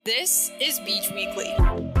This is Beach Weekly.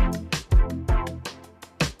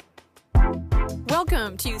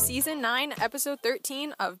 Welcome to Season 9, Episode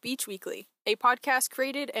 13 of Beach Weekly, a podcast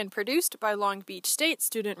created and produced by Long Beach State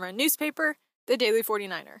student-run newspaper, The Daily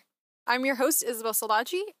 49er. I'm your host, Isabel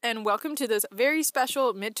Salaji, and welcome to this very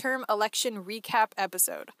special midterm election recap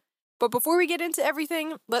episode. But before we get into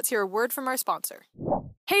everything, let's hear a word from our sponsor.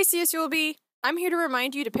 Hey CSULB, I'm here to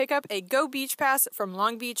remind you to pick up a Go Beach Pass from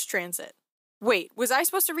Long Beach Transit. Wait, was I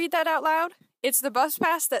supposed to read that out loud? It's the bus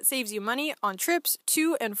pass that saves you money on trips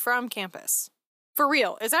to and from campus. For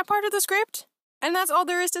real, is that part of the script? And that's all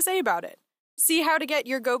there is to say about it. See how to get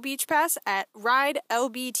your Go Beach Pass at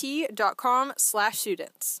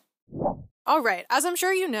ridelbt.com/students. Alright, as I'm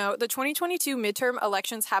sure you know, the 2022 midterm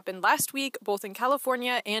elections happened last week, both in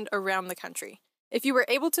California and around the country. If you were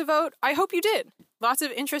able to vote, I hope you did. Lots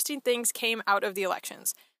of interesting things came out of the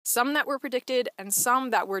elections. Some that were predicted, and some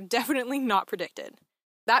that were definitely not predicted.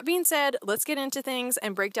 That being said, let's get into things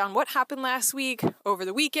and break down what happened last week, over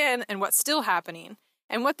the weekend, and what's still happening,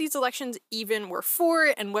 and what these elections even were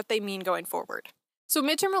for and what they mean going forward. So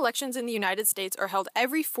midterm elections in the United States are held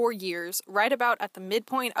every 4 years, right about at the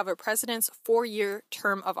midpoint of a president's 4-year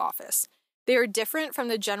term of office. They are different from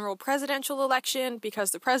the general presidential election because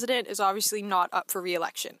the president is obviously not up for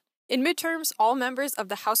re-election. In midterms, all members of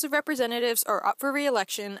the House of Representatives are up for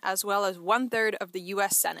re-election, as well as 1/3 of the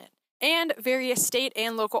U.S. Senate. And various state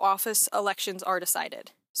and local office elections are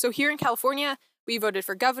decided. So here in California, we voted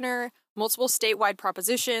for governor, multiple statewide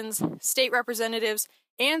propositions, state representatives,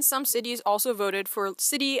 and some cities also voted for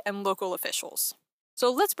city and local officials. So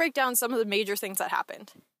let's break down some of the major things that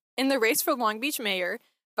happened. In the race for Long Beach mayor,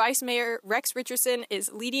 Vice Mayor Rex Richardson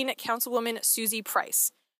is leading Councilwoman Suzie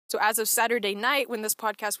Price. So as of Saturday night, when this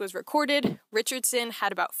podcast was recorded, Richardson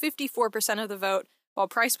had about 54% of the vote, while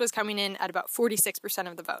Price was coming in at about 46%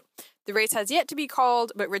 of the vote. The race has yet to be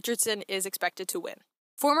called, but Richardson is expected to win.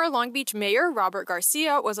 Former Long Beach Mayor Robert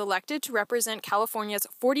Garcia was elected to represent California's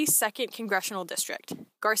 42nd Congressional District.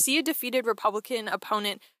 Garcia defeated Republican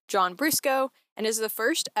opponent John Briscoe and is the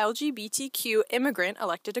first LGBTQ immigrant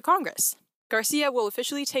elected to Congress. Garcia will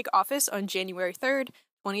officially take office on January 3rd,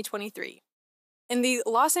 2023. In the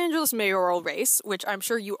Los Angeles mayoral race, which I'm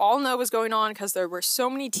sure you all know was going on because there were so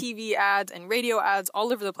many TV ads and radio ads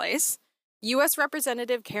all over the place, U.S.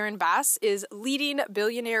 Representative Karen Bass is leading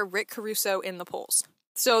billionaire Rick Caruso in the polls.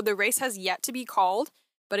 So the race has yet to be called,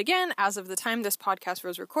 but again, as of the time this podcast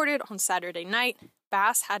was recorded on Saturday night,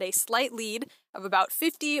 Bass had a slight lead of about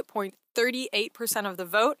 50.38% of the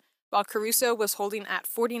vote, while Caruso was holding at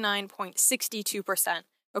 49.62%.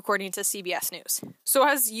 According to CBS News. So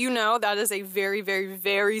as you know, that is a very, very,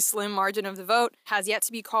 very slim margin of the vote. Has yet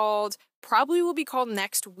to be called, probably will be called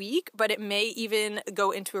next week, but it may even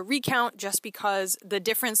go into a recount just because the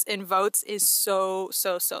difference in votes is so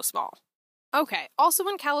small. Okay, also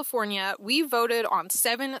in California, we voted on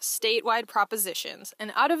 7 statewide propositions,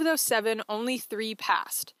 and out of those 7, only 3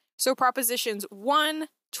 passed. So propositions 1,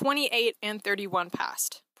 28, and 31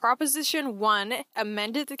 passed. Proposition 1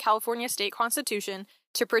 amended the California state constitution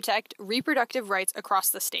to protect reproductive rights across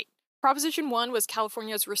the state. Proposition 1 was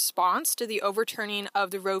California's response to the overturning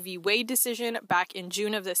of the Roe v. Wade decision back in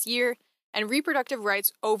June of this year, and reproductive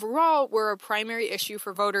rights overall were a primary issue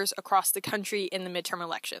for voters across the country in the midterm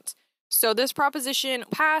elections. So this proposition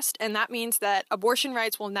passed, and that means that abortion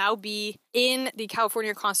rights will now be in the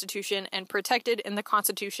California Constitution and protected in the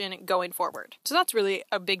Constitution going forward. So that's really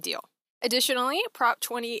a big deal. Additionally, Prop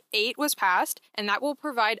 28 was passed, and that will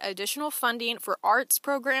provide additional funding for arts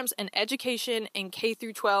programs and education in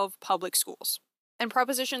K-12 public schools. And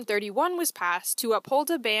Proposition 31 was passed to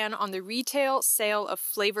uphold a ban on the retail sale of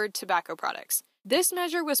flavored tobacco products. This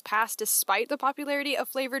measure was passed despite the popularity of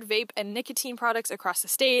flavored vape and nicotine products across the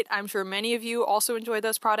state. I'm sure many of you also enjoy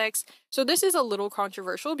those products. So this is a little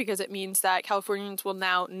controversial because it means that Californians will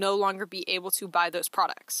now no longer be able to buy those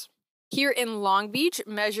products. Here in Long Beach,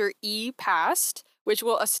 Measure E passed, which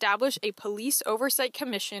will establish a police oversight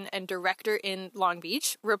commission and director in Long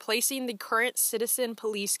Beach, replacing the current Citizen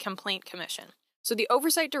Police Complaint Commission. So the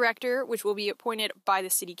oversight director, which will be appointed by the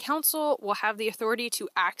city council, will have the authority to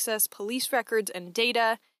access police records and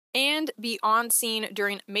data and be on scene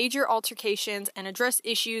during major altercations and address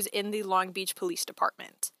issues in the Long Beach Police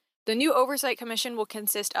Department. The new oversight commission will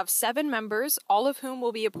consist of 7 members, all of whom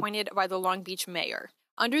will be appointed by the Long Beach mayor.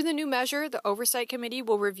 Under the new measure, the Oversight Committee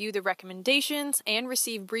will review the recommendations and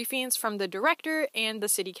receive briefings from the director and the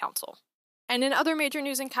city council. And in other major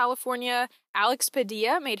news in California, Alex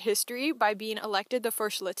Padilla made history by being elected the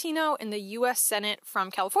first Latino in the U.S. Senate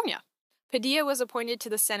from California. Padilla was appointed to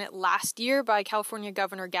the Senate last year by California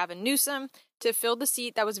Governor Gavin Newsom to fill the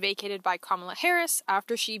seat that was vacated by Kamala Harris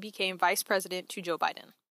after she became vice president to Joe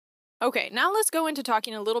Biden. Okay, now let's go into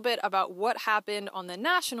talking a little bit about what happened on the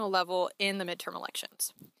national level in the midterm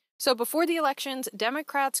elections. So before the elections,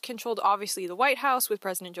 Democrats controlled obviously the White House with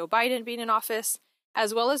President Joe Biden being in office,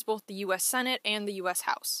 as well as both the U.S. Senate and the U.S.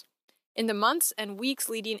 House. In the months and weeks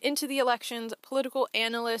leading into the elections, political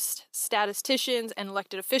analysts, statisticians, and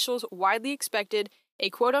elected officials widely expected a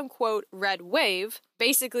quote-unquote red wave,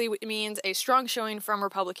 basically means a strong showing from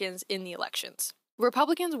Republicans in the elections.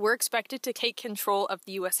 Republicans were expected to take control of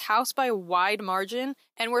the U.S. House by a wide margin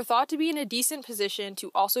and were thought to be in a decent position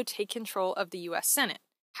to also take control of the U.S. Senate.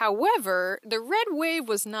 However, the red wave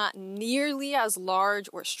was not nearly as large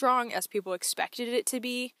or strong as people expected it to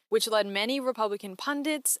be, which led many Republican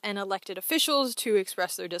pundits and elected officials to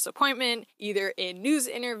express their disappointment, either in news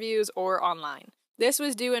interviews or online. This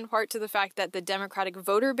was due in part to the fact that the Democratic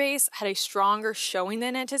voter base had a stronger showing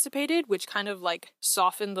than anticipated, which kind of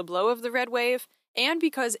softened the blow of the red wave, and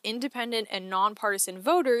because independent and nonpartisan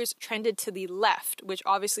voters trended to the left, which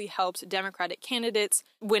obviously helped Democratic candidates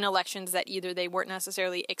win elections that either they weren't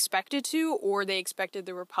necessarily expected to, or they expected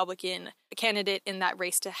the Republican candidate in that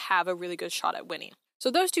race to have a really good shot at winning.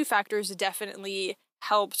 So those two factors definitely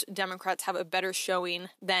helped Democrats have a better showing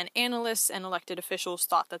than analysts and elected officials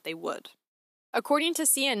thought that they would. According to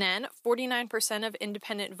CNN, 49% of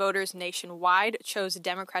independent voters nationwide chose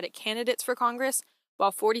Democratic candidates for Congress,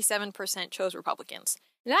 while 47% chose Republicans.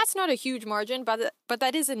 That's not a huge margin, but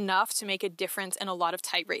that is enough to make a difference in a lot of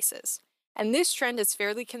tight races. And this trend is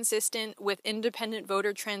fairly consistent with independent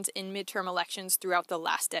voter trends in midterm elections throughout the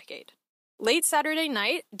last decade. Late Saturday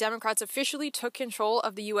night, Democrats officially took control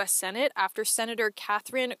of the U.S. Senate after Senator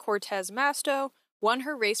Catherine Cortez Masto won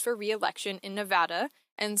her race for re-election in Nevada,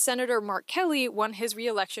 and Senator Mark Kelly won his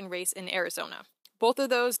re-election race in Arizona. Both of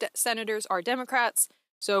those senators are Democrats,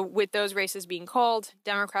 so with those races being called,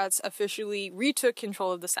 Democrats officially retook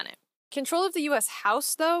control of the Senate. Control of the U.S.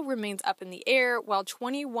 House, though, remains up in the air, while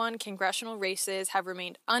 21 congressional races have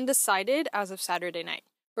remained undecided as of Saturday night.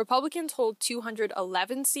 Republicans hold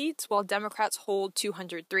 211 seats, while Democrats hold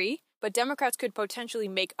 203, but Democrats could potentially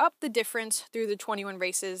make up the difference through the 21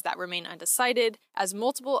 races that remain undecided, as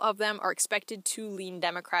multiple of them are expected to lean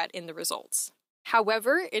Democrat in the results.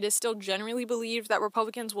 However, it is still generally believed that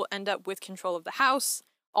Republicans will end up with control of the House,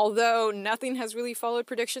 although nothing has really followed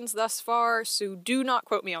predictions thus far, so do not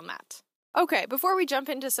quote me on that. Okay, before we jump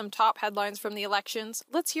into some top headlines from the elections,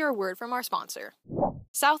 let's hear a word from our sponsor.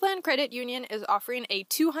 Southland Credit Union is offering a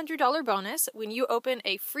 $200 bonus when you open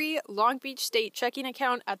a free Long Beach State checking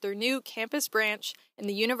account at their new campus branch in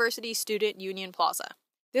the University Student Union Plaza.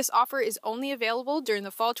 This offer is only available during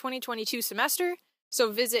the fall 2022 semester,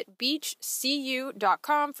 so visit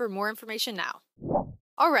beachcu.com for more information now.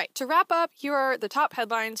 Alright, to wrap up, here are the top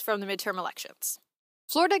headlines from the midterm elections.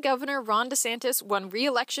 Florida Governor Ron DeSantis won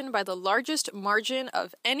re-election by the largest margin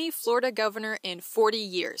of any Florida governor in 40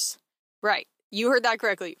 years. Right, you heard that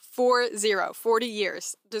correctly, 40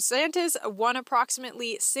 years. DeSantis won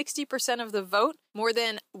approximately 60% of the vote, more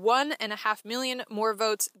than 1.5 million more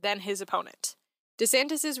votes than his opponent.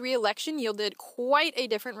 DeSantis' re-election yielded quite a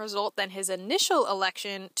different result than his initial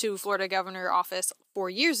election to Florida governor office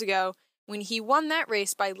 4 years ago, when he won that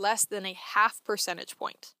race by less than a half percentage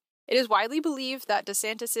point. It is widely believed that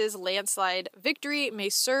DeSantis' landslide victory may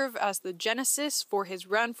serve as the genesis for his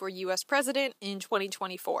run for U.S. president in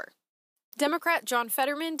 2024. Democrat John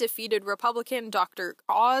Fetterman defeated Republican Dr.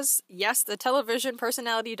 Oz, yes, the television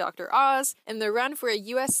personality Dr. Oz, in the run for a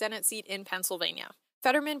U.S. Senate seat in Pennsylvania.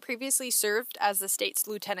 Fetterman previously served as the state's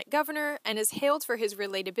lieutenant governor and is hailed for his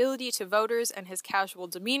relatability to voters and his casual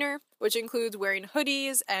demeanor, which includes wearing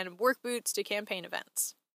hoodies and work boots to campaign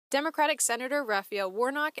events. Democratic Senator Raphael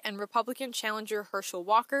Warnock and Republican challenger Herschel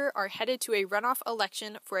Walker are headed to a runoff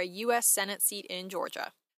election for a U.S. Senate seat in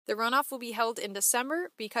Georgia. The runoff will be held in December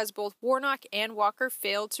because both Warnock and Walker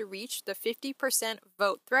failed to reach the 50%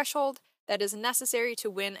 vote threshold that is necessary to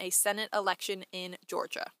win a Senate election in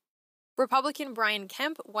Georgia. Republican Brian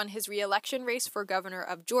Kemp won his re-election race for governor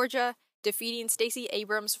of Georgia, defeating Stacey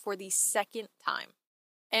Abrams for the second time.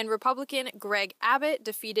 And Republican Greg Abbott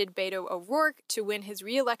defeated Beto O'Rourke to win his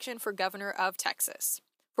re-election for governor of Texas.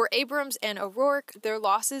 For Abrams and O'Rourke, their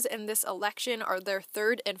losses in this election are their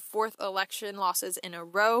third and fourth election losses in a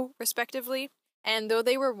row, respectively. And though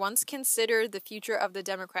they were once considered the future of the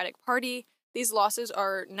Democratic Party, these losses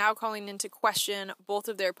are now calling into question both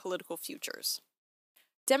of their political futures.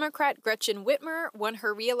 Democrat Gretchen Whitmer won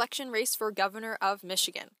her re-election race for governor of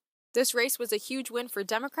Michigan. This race was a huge win for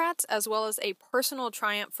Democrats, as well as a personal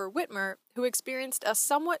triumph for Whitmer, who experienced a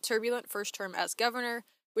somewhat turbulent first term as governor,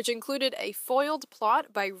 which included a foiled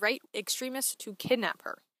plot by right extremists to kidnap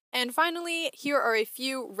her. And finally, here are a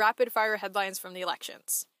few rapid-fire headlines from the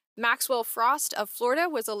elections. Maxwell Frost of Florida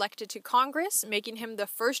was elected to Congress, making him the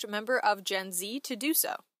first member of Gen Z to do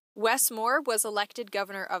so. Wes Moore was elected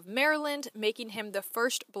governor of Maryland, making him the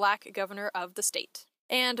first black governor of the state.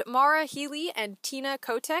 And Maura Healey and Tina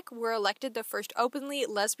Kotek were elected the first openly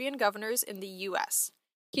lesbian governors in the U.S.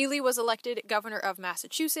 Healey was elected governor of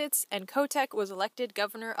Massachusetts, and Kotek was elected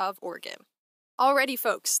governor of Oregon. Alrighty,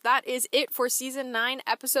 folks, that is it for Season 9,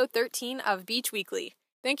 Episode 13 of Beach Weekly.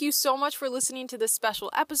 Thank you so much for listening to this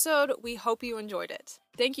special episode. We hope you enjoyed it.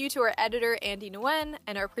 Thank you to our editor, Andy Nguyen,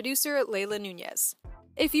 and our producer, Layla Nunez.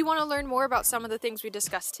 If you want to learn more about some of the things we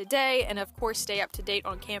discussed today, and of course stay up to date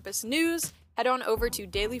on campus news, head on over to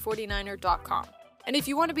daily49er.com. And if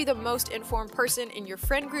you want to be the most informed person in your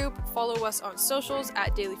friend group, follow us on socials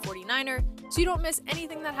at Daily49er so you don't miss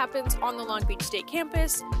anything that happens on the Long Beach State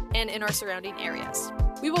campus and in our surrounding areas.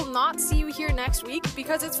 We will not see you here next week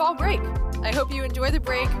because it's fall break. I hope you enjoy the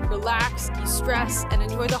break, relax, de-stress, and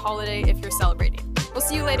enjoy the holiday if you're celebrating. We'll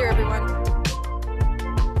see you later, everyone.